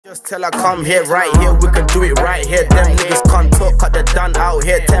Just tell her come here, right here, we can do it right here. Them niggas can't talk, cut the done out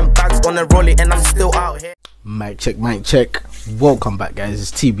here. 10 bags on a rollie and I'm still out here. Mic check, mic check. Welcome back, guys.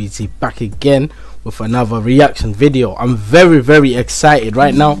 It's TBT back again with another reaction video. I'm very excited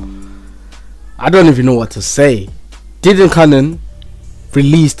right now. I don't even know what to say. Didine Canon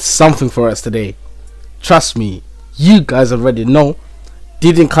released something for us today. Trust me, you guys already know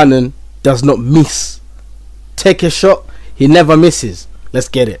Didine Canon does not miss. Take a shot, he never misses. Let's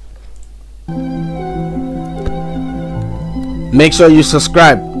get it. Make sure you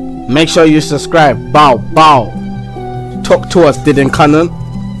subscribe. Make sure you subscribe. Bow. Talk to us, Didine Canon.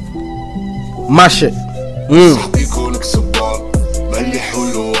 Mash it.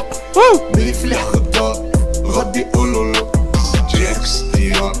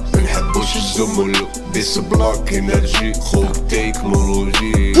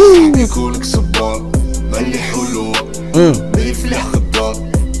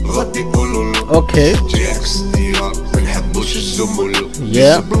 Okay.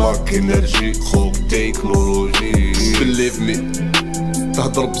 Yeah. Believe me.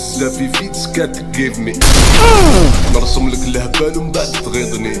 تهضر بزاف فيتس كاتجيف مي نرسم لك الهبال ومن بعد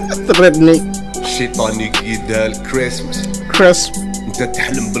تغيظني الشيطان يقيدها الكريسماس انت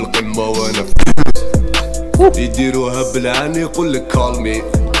تحلم بالقمه وانا يديروها بالعين يقول لك كالمي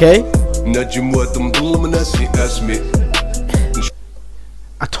اوكي نجم واد مظلم ناسي اسمي.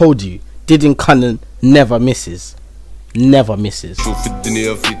 I told you Didine Canon never misses. شوف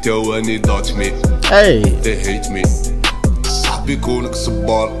الدنيا في تواني ضاتمي. Hey, they hate me. صاحبي كونك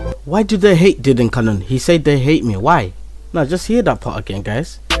صبار. Why do they hate Didine Canon? He said they hate me. Why? No, just hear that part again,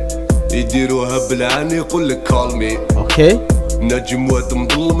 guys. يديروها بالعين يقول لك كالمي. Okay. نجم واد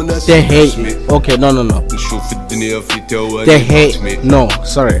مظلم ناسي They hate me. Okay, no. نشوف الدنيا في تواني. They hate me. No,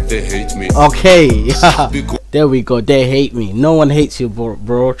 sorry. They hate me. Okay. There we go. They hate me. No one hates you,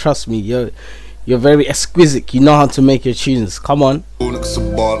 bro. Trust me. You're very exquisite. You know how to make your tunes. Come on. كونك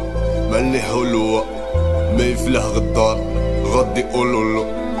صبار مالي حلوة ما يفلح غدار غادي يقولولو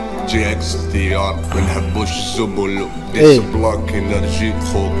جيك اختيار ما نحبوش الزبولو ديس بلاك انرجي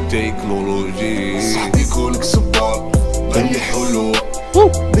خوك تكنولوجي. صاحبي كونك صبار مالي حلوة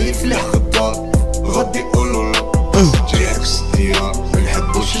ما يفلح غدار غادي يقولولو جيك اختيار ما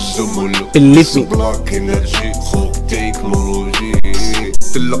نحبوش الزبولو ديس بلاك انرجي خوك تكنولوجي.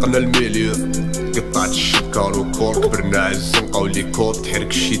 طلقنا المليون قطعت الشكار وكور كبرنا عالزنقة ولي كور تحرك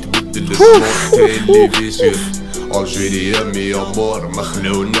الشي تبدل السمور تيليفزيون الجيريا ميا مور ما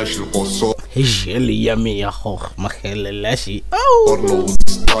خلاوناش القصور الجيريا ميا خوخ ما خلالاشي نوض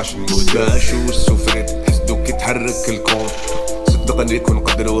 16 نوداش والسفريت حسدو كي تحرك الكور. صدقني كون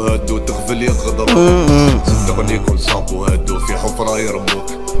قدروا هادو تغفل يغدروا صدقني كون صابو هادو في حفرة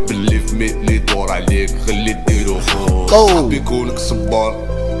يرموك باللي في مي اللي يدور عليك خلي ديرو خوك. صاحبي كونك صبار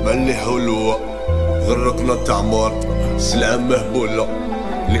مالي حلوة غرقنا تعمار سلعة مهبولة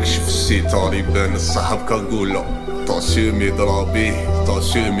نكشف الستار يبان الصحاب كاقولة طاسيمي ضرابي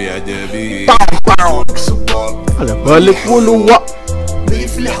طاسيمي عذابي. كونك صبار على بالك ولوا ما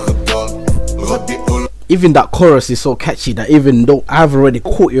يفلح غدار غادي يقول. Even that chorus is so catchy that even though I've already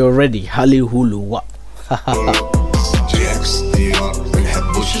caught you already, Hali Hulu what?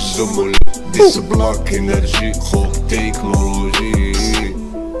 ديس بلاك انرجي خوك تكنولوجي.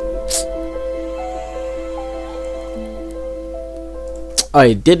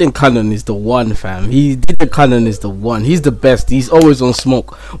 Alright, Didine Canon is the one, fam. Didine Canon is the one. He's the best. He's always on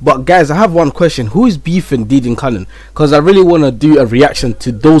smoke. But guys, I have one question. Who is beefing Didine Canon? Because I really want to do a reaction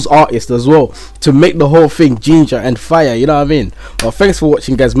to those artists as well, to make the whole thing ginger and fire, you know what I mean? Well, thanks for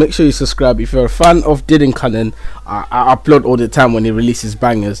watching, guys. Make sure you subscribe. If you're a fan of Didine Canon, I upload all the time when he releases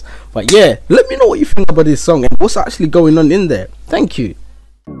bangers. But yeah, let me know what you think about this song and what's actually going on in there. Thank you.